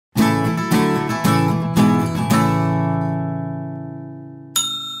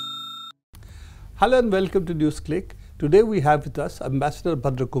Hello and welcome to NewsClick. Today we have with us Ambassador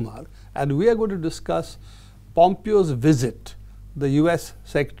Bhadra Kumar, and we are going to discuss Pompeo's visit, the US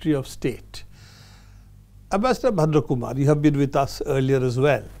Secretary of State. Ambassador Bhadra Kumar, you have been with us earlier as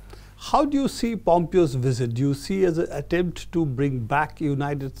well. How do you see Pompeo's visit? Do you see as an attempt to bring back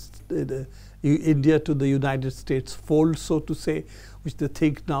India to the United States fold, so to say, which they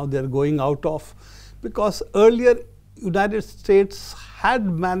think now they are going out of? Because earlier United States had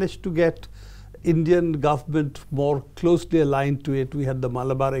managed to get Indian government more closely aligned to it. We had the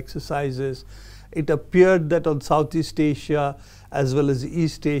Malabar exercises. It appeared that on Southeast Asia as well as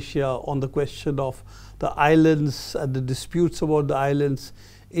East Asia, on the question of the islands and the disputes about the islands,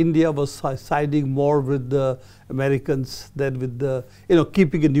 India was siding more with the Americans than with the,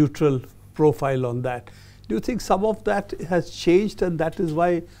 keeping a neutral profile on that. Do you think some of that has changed and that is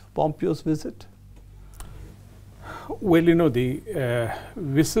why Pompeo's visit? Well, the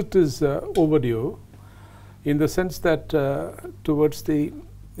visit is overdue in the sense that towards the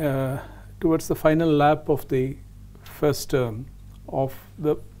final lap of the first term of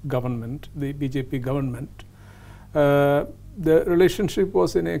the government, the BJP government, the relationship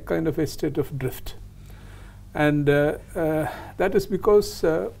was in a kind of a state of drift. And that is because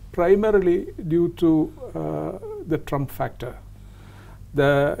primarily due to the Trump factor.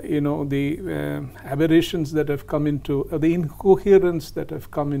 The aberrations that have come into, the incoherence that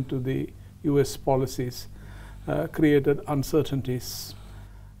have come into the US policies created uncertainties.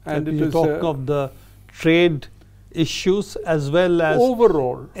 And you talk of the trade issues as well as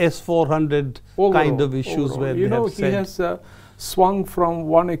overall S-400 kind of issues where they have said. He has swung from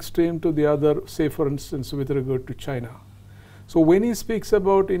one extreme to the other, say for instance with regard to China. So when he speaks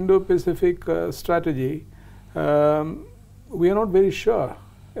about Indo-Pacific strategy, we are not very sure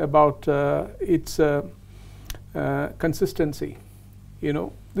about its consistency,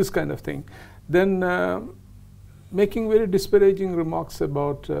 this kind of thing. Then making very disparaging remarks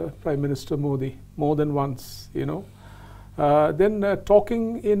about Prime Minister Modi more than once, then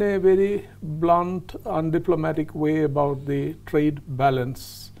talking in a very blunt, undiplomatic way about the trade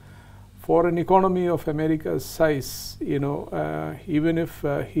balance. For an economy of America's size, even if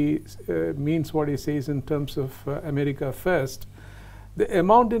he means what he says in terms of America first, the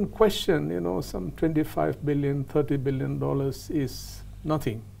amount in question, some $25 billion, $30 billion is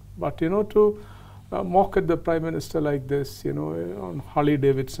nothing. But, to mock at the Prime Minister like this, on Harley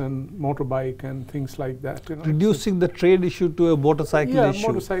Davidson motorbike and things like that. Reducing the trade issue to a motorcycle issue. Yeah,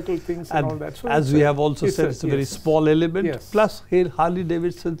 motorcycle things and all that. So as we have also said, it's a very small element. Yes. Plus, here Harley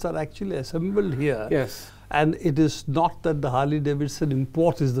Davidsons are actually assembled here. Yes. And it is not that the Harley Davidson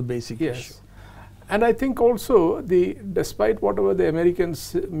import is the basic issue. And I think also, despite whatever the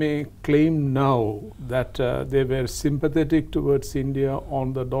Americans may claim now, that they were sympathetic towards India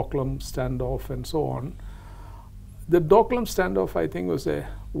on the Doklam standoff and so on, the Doklam standoff, I think, was a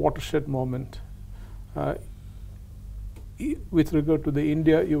watershed moment with regard to the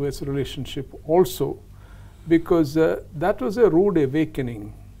India-US relationship also, because that was a rude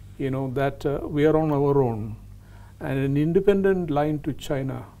awakening, that we are on our own, and an independent line to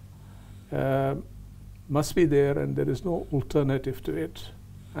China must be there, and there is no alternative to it.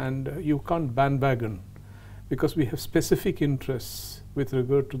 And you can't bandwagon, because we have specific interests with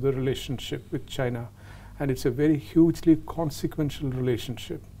regard to the relationship with China, and it's a very hugely consequential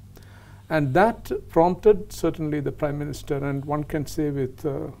relationship. And that prompted certainly the Prime Minister, and one can say with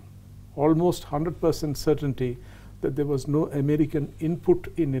almost 100% certainty that there was no American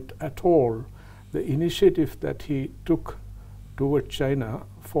input in it at all, the initiative that he took toward China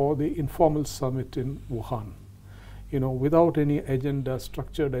for the informal summit in Wuhan. Without any agenda,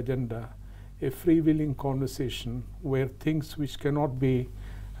 structured agenda, a freewheeling conversation where things which cannot be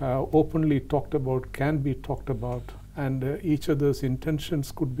openly talked about can be talked about, and each other's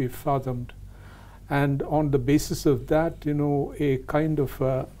intentions could be fathomed. And on the basis of that, a kind of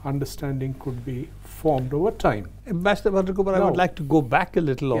understanding could be formed over time. Ambassador Bhadra Kumar, I would like to go back a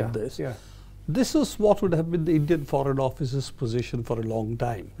little on this. Yeah. This is what would have been the Indian Foreign Office's position for a long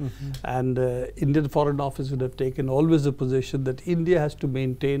time. And Indian Foreign Office would have taken always the position that India has to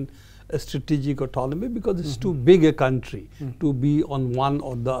maintain a strategic autonomy because it's too big a country to be on one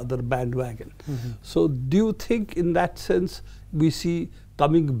or the other bandwagon. So do you think in that sense we see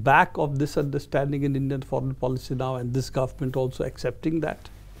coming back of this understanding in Indian foreign policy now, and this government also accepting that?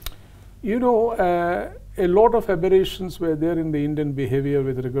 A lot of aberrations were there in the Indian behavior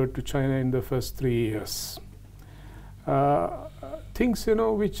with regard to China in the first 3 years. Things,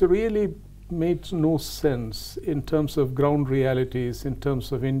 which really made no sense in terms of ground realities, in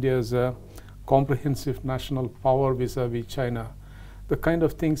terms of India's comprehensive national power vis-a-vis China. the kind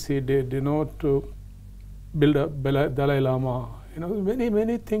of things he did, you know, to build a Dalai Lama, you know,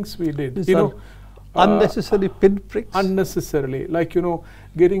 many things we did. These you know, unnecessary pinpricks. Unnecessarily, like, you know,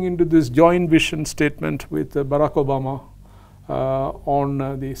 getting into this joint vision statement with Barack Obama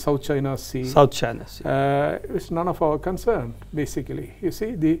on the South China Sea. South China Sea. It's none of our concern, basically. You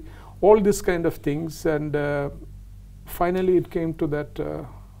see, all this kind of things, and finally it came to that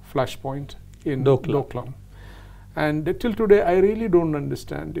flashpoint in Doklam. And till today, I really don't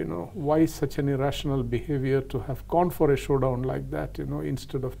understand, you know, why such an irrational behavior to have gone for a showdown like that, you know,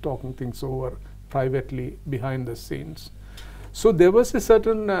 instead of talking things over privately behind the scenes. So there was a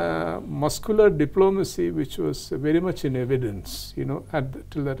certain muscular diplomacy which was very much in evidence, you know,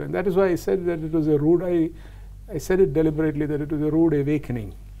 till that time. That is why I said that it was a rude, I said it deliberately, that it was a rude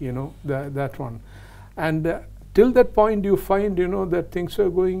awakening, you know, that one. And till that point, you find, you know, that things were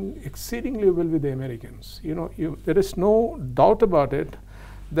going exceedingly well with the Americans. You know, there is no doubt about it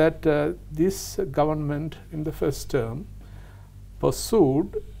that this government in the first term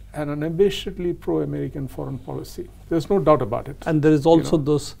pursued an unabashedly pro-American foreign policy. There's no doubt about it. And there is also, you know,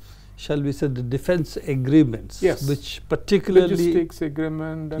 those, shall we say, the defense agreements, yes, which particularly logistics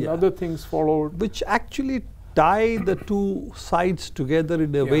agreement and other things followed, which actually tie the two sides together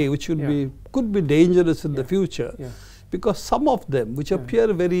in a way which would could be dangerous in the future, because some of them, which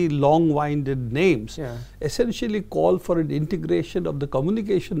appear very long-winded names, essentially call for an integration of the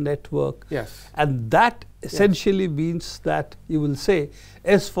communication network, and that essentially means that you will say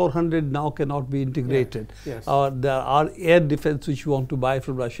S-400 now cannot be integrated, or there are air defense which you want to buy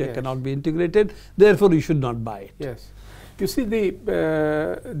from Russia cannot be integrated, therefore you should not buy it. Yes. You see,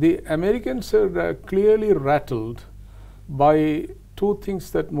 the Americans are clearly rattled by two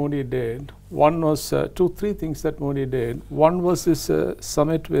things that Modi did. One was three things that Modi did. One was this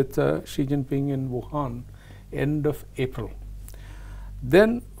summit with Xi Jinping in Wuhan, end of April.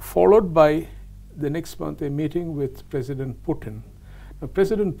 Then followed by the next month a meeting with President Putin. Now,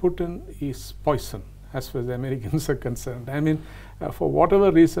 President Putin is poison as far as the Americans are concerned. I mean, for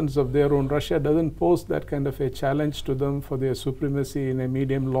whatever reasons of their own, Russia doesn't pose that kind of a challenge to them for their supremacy in a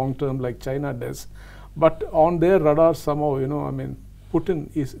medium long term like China does. But on their radar somehow, you know, I mean, Putin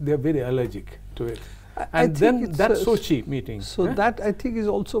is, they're very allergic to it. And then that Sochi meeting. So that I think is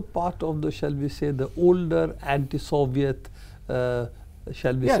also part of the, shall we say, the older anti-Soviet,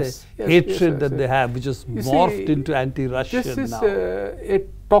 shall we say, hatred that they have, which is morphed into anti-Russian now. This is a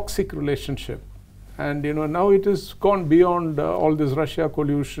toxic relationship. And, you know, now it has gone beyond all this Russia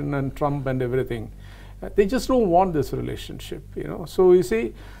collusion and Trump and everything. They just don't want this relationship, you know. So you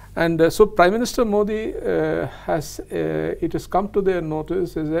see, and so Prime Minister Modi it has come to their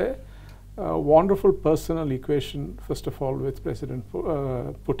notice as a wonderful personal equation, first of all, with President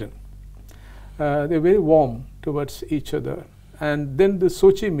Putin. They're very warm towards each other. And then the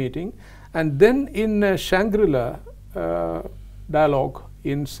Sochi meeting, and then in Shangri-La dialogue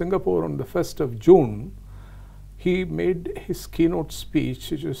in Singapore on the 1st of June, he made his keynote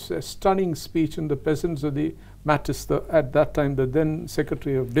speech, which was a stunning speech in the presence of the Mattis, at that time the then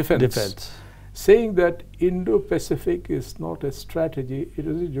Secretary of Defense, saying that Indo-Pacific is not a strategy, it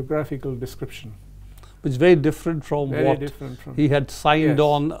is a geographical description. Which is very different from what he had signed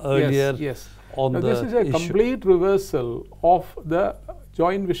on earlier. On now, the this is a complete reversal of the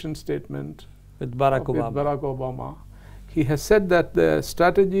joint vision statement with Barack Obama. He has said that the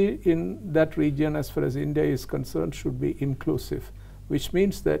strategy in that region as far as India is concerned should be inclusive, which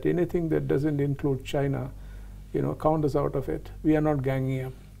means that anything that doesn't include China, you know, count us out of it. We are not ganging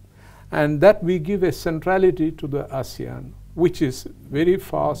up. And that we give a centrality to the ASEAN, which is very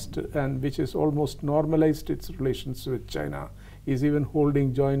fast and which has almost normalized its relations with China, is even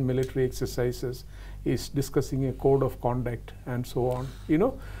holding joint military exercises, is discussing a code of conduct and so on, you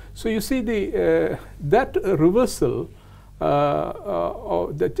know. So you see the that reversal,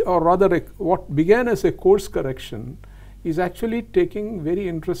 or rather what began as a course correction is actually taking very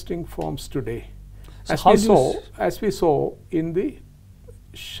interesting forms today. So as we saw in the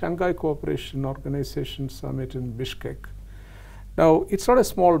Shanghai Cooperation Organization Summit in Bishkek. Now, it's not a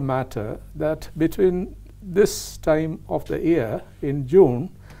small matter that between this time of the year, in June,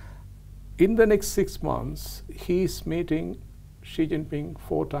 in the next 6 months, he's meeting Xi Jinping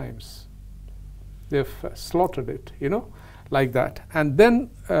 4 times. They've slaughtered it, you know, like that. And then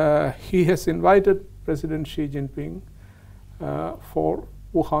he has invited President Xi Jinping for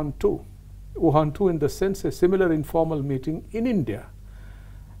Wuhan 2. Wuhan 2 in the sense a similar informal meeting in India.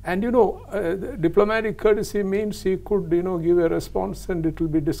 And, you know, diplomatic courtesy means he could, you know, give a response and it will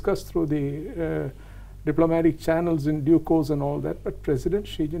be discussed through the diplomatic channels in due course and all that. But President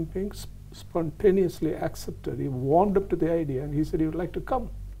Xi Jinping spontaneously accepted. He warmed up to the idea and he said he would like to come.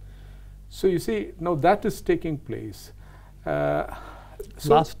 So you see, now that is taking place.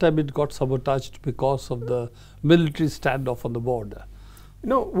 Last time it got sabotaged because of the military standoff on the border.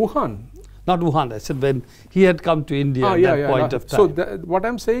 No, Wuhan. Not Wuhan, I said when he had come to India at that point of time. So what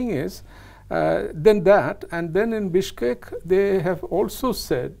I'm saying is, then that, and then in Bishkek, they have also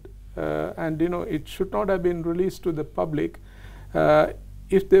said, and you know, it should not have been released to the public,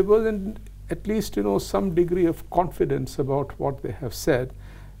 if there wasn't at least, you know, some degree of confidence about what they have said,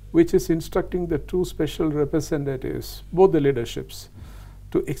 which is instructing the two special representatives, both the leaderships,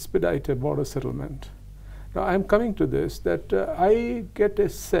 to expedite a border settlement. Now, I'm coming to this, that I get a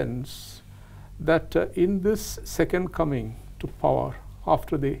sense that in this second coming to power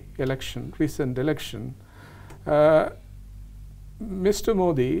after the election, recent election, Mr.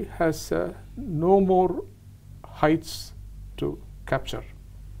 Modi has no more heights to capture.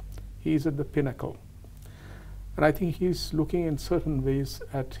 He is at the pinnacle. And I think he's looking in certain ways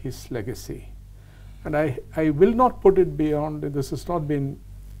at his legacy. And I will not put it beyond, this has not been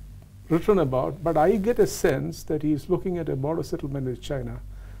written about, but I get a sense that he's looking at a border settlement with China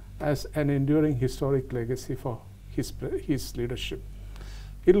as an enduring historic legacy for his leadership.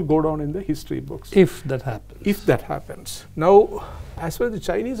 It'll go down in the history books. If that happens. If that happens. Now, as far as the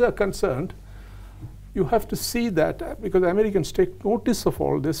Chinese are concerned, you have to see that because Americans take notice of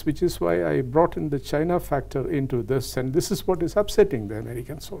all this, which is why I brought in the China factor into this, and this is what is upsetting the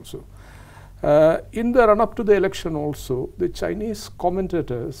Americans also. In the run-up to the election also, the Chinese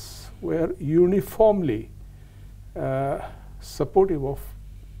commentators were uniformly supportive of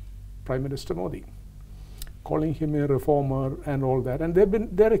Prime Minister Modi, calling him a reformer and all that. And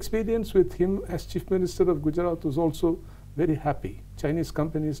their experience with him as Chief Minister of Gujarat was also very happy. Chinese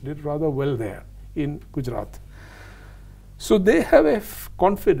companies did rather well there in Gujarat. So they have a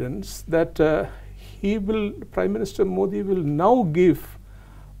confidence that Prime Minister Modi will now give,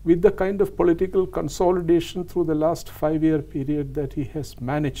 with the kind of political consolidation through the last 5-year period that he has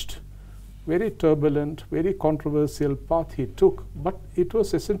managed, very turbulent, very controversial path he took, but it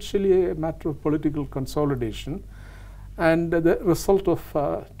was essentially a matter of political consolidation. And the result of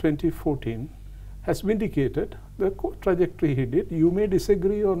 2014 has vindicated the trajectory he did. You may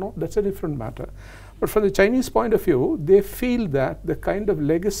disagree or not, that's a different matter. But from the Chinese point of view, they feel that the kind of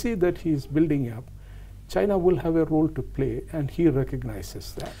legacy that he is building up, China will have a role to play, and he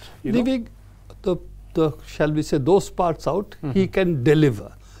recognizes that. Leaving shall we say, those parts out, he can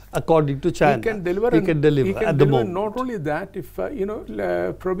deliver. According to China, he can deliver. At the moment. Not only that, if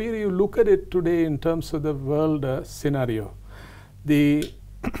Prabir, you look at it today in terms of the world scenario, the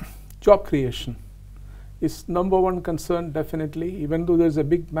job creation is #1 concern definitely. Even though there's a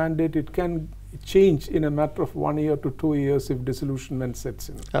big mandate, it can change in a matter of 1 year to 2 years if disillusionment sets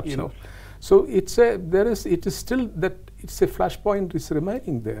in. Absolutely. You know, so it is still that it's a flashpoint is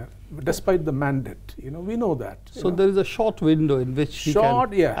remaining there, despite the mandate. You know, we know that. So there is a short window in which he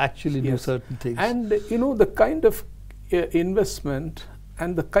can actually do certain things. And you know, the kind of investment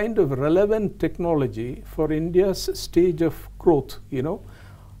and the kind of relevant technology for India's stage of growth, you know,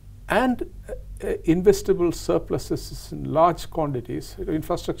 and investable surpluses in large quantities.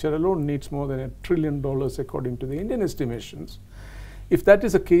 Infrastructure alone needs more than $1 trillion according to the Indian estimations. If that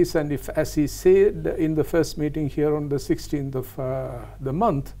is the case, and if, as he said in the first meeting here on the 16th of the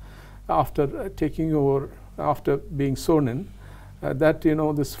month, after taking over, after being sworn in, that, you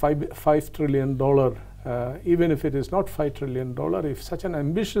know, this $5 trillion, even if it is not $5 trillion, if such an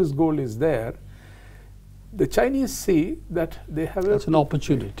ambitious goal is there, the Chinese see that they have an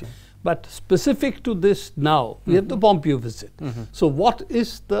opportunity. But specific to this now, we have the Pompeo visit. So what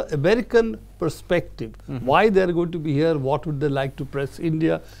is the American perspective? Why they are going to be here? What would they like to press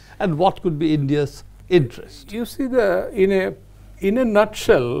India? And what could be India's interest? You see, in a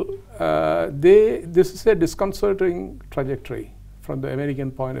nutshell, this is a disconcerting trajectory from the American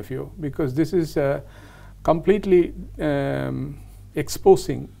point of view, because this is completely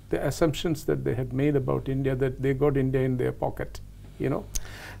exposing the assumptions that they had made about India, that they got India in their pocket, you know.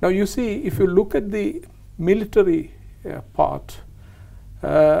 Now you see, if you look at the military part,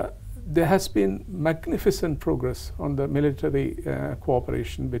 there has been magnificent progress on the military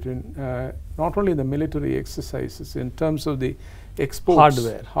cooperation between not only the military exercises in terms of the exports,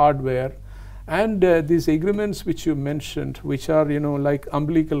 hardware, and these agreements which you mentioned, which are, you know, like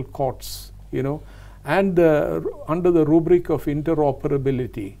umbilical cords, you know, and under the rubric of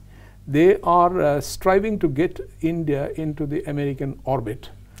interoperability, they are striving to get India into the American orbit.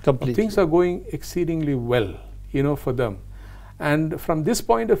 Things are going exceedingly well, you know, for them. And from this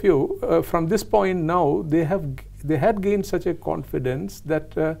point of view, from this point now, they have they had gained such a confidence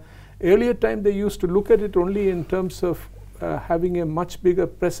that earlier time they used to look at it only in terms of having a much bigger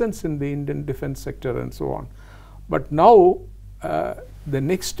presence in the Indian defense sector and so on. But now, the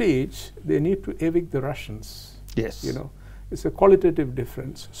next stage, they need to evict the Russians. Yes. You know, it's a qualitative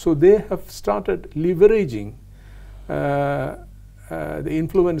difference. So they have started leveraging the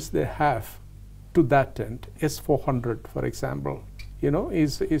influence they have to that end. S-400, for example, you know,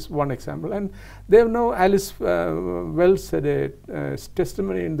 is one example. And they have now, Alice Wells said a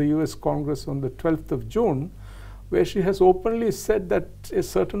testimony in the US Congress on the 12th of June, where she has openly said that a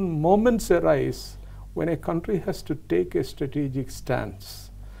certain moments arise when a country has to take a strategic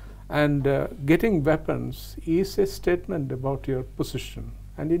stance. And getting weapons is a statement about your position.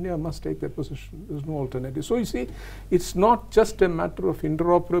 And India must take that position. There's no alternative. So you see, it's not just a matter of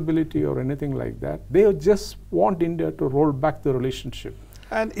interoperability or anything like that. They just want India to roll back the relationship.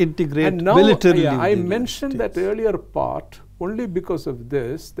 And integrate and now, militarily. I mentioned that earlier part only because of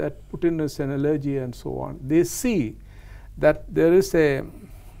this, that Putin is an allergy and so on. They see that there is a,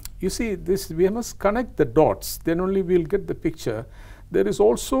 you see, this, we must connect the dots, then only we'll get the picture. There is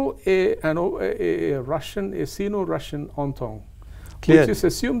also a Sino-Russian entente, which is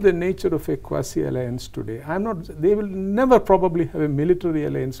assumed the nature of a quasi-alliance today. They will never probably have a military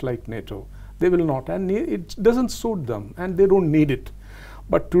alliance like NATO. They will not, and it doesn't suit them, and they don't need it.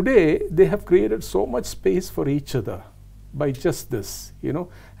 But today, they have created so much space for each other by just this, you know,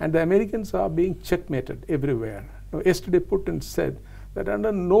 and the Americans are being checkmated everywhere. Now, yesterday, Putin said that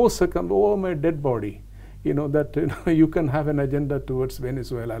under no circumstance, over my dead body, you know, that you can have an agenda towards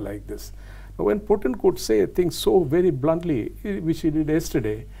Venezuela like this. Now, when Putin could say things so very bluntly, which he did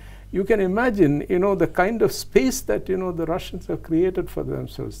yesterday, you can imagine, you know, the kind of space that, you know, the Russians have created for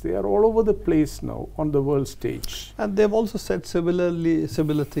themselves. They are all over the place now on the world stage. And they've also said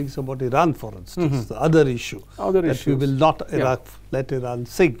similar things about Iran, for instance, the other issue. That we will not let Iran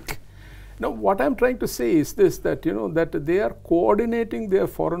sink. Now, what I'm trying to say is this, that, you know, that they are coordinating their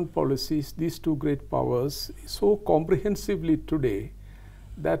foreign policies, these two great powers, so comprehensively today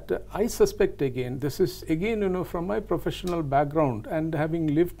that I suspect again, this is again, you know, from my professional background and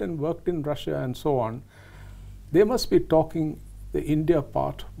having lived and worked in Russia and so on, they must be talking the India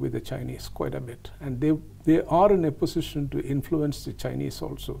part with the Chinese quite a bit. And they are in a position to influence the Chinese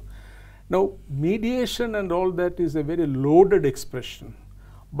also. Now, mediation and all that is a very loaded expression,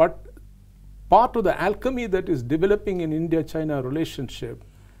 but part of the alchemy that is developing in India-China relationship,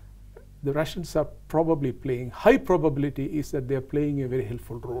 the Russians are probably playing, high probability is that they are playing a very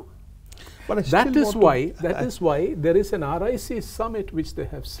helpful role. But that is why there is an RIC summit which they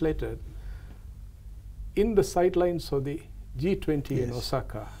have slated in the sidelines of the G20 in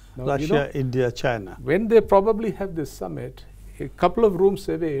Osaka. Now, Russia, you know, India, China. When they probably have this summit, a couple of rooms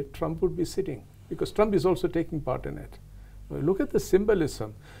away, Trump would be sitting, because Trump is also taking part in it. Now, look at the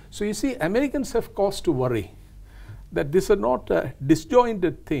symbolism. So you see, Americans have cause to worry that this is not a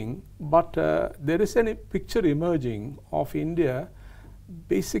disjointed thing, but there is a picture emerging of India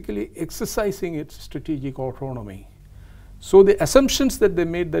basically exercising its strategic autonomy. So the assumptions that they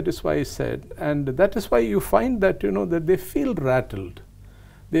made, that is why I said, and that is why you find that, you know, that they feel rattled.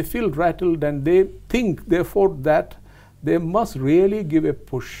 They feel rattled and they think, therefore, that they must really give a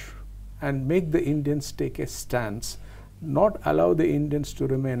push and make the Indians take a stance, not allow the Indians to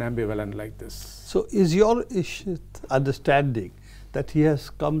remain ambivalent like this. So is your understanding that he has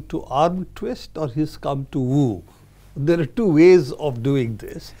come to arm twist or he has come to woo? There are two ways of doing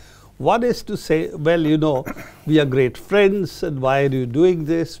this. One is to say, well, you know, we are great friends and why are you doing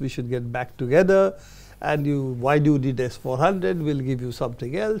this? We should get back together. And why do you need S-400? We'll give you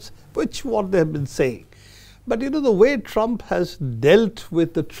something else, which what they have been saying. But you know, the way Trump has dealt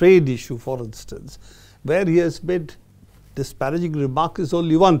with the trade issue, for instance, where he has made disparaging remark is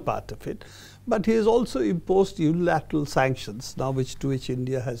only one part of it. But he has also imposed unilateral sanctions, now to which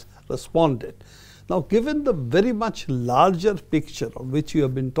India has responded. Now, given the very much larger picture on which you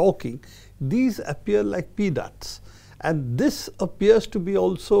have been talking, these appear like peanuts. And this appears to be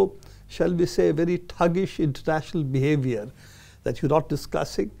also, shall we say, very thuggish international behavior that you're not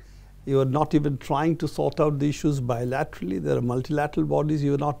discussing. You are not even trying to sort out the issues bilaterally. There are multilateral bodies.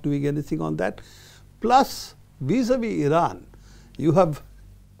 You are not doing anything on that. Plus, vis-a-vis Iran, you have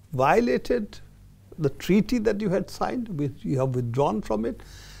violated the treaty that you had signed, which you have withdrawn from it,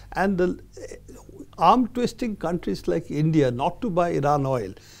 and the arm twisting countries like India not to buy Iran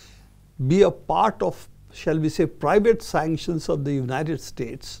oil, be a part of, shall we say, private sanctions of the United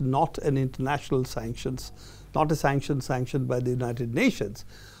States, not an international sanctions, not a sanction sanctioned by the United Nations.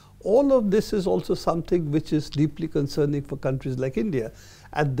 All of this is also something which is deeply concerning for countries like India,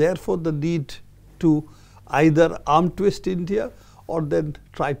 and therefore the need to either arm twist India or then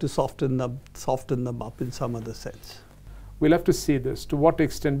try to soften them up in some other sense? We'll have to see this, to what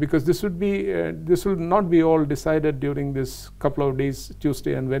extent, because this would be, this will not be all decided during this couple of days,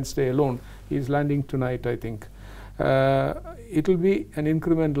 Tuesday and Wednesday alone. He's landing tonight, I think. It will be an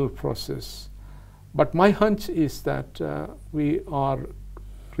incremental process. But my hunch is that we are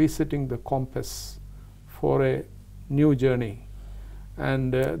resetting the compass for a new journey.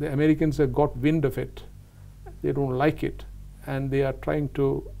 And the Americans have got wind of it. They don't like it. And they are trying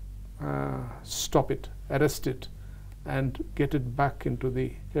to stop it, arrest it, and get it back into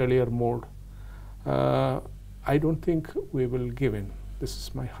the earlier mode. I don't think we will give in. This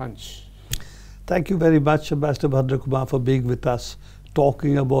is my hunch. Thank you very much, Ambassador Bhadra Kumar, for being with us,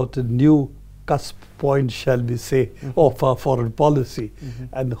 talking about a new cusp point, shall we say, of our foreign policy,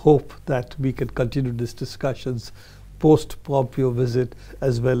 and hope that we can continue these discussions post-Pompeo visit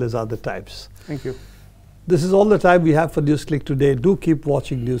as well as other times. Thank you. This is all the time we have for NewsClick today. Do keep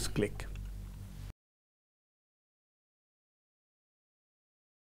watching NewsClick.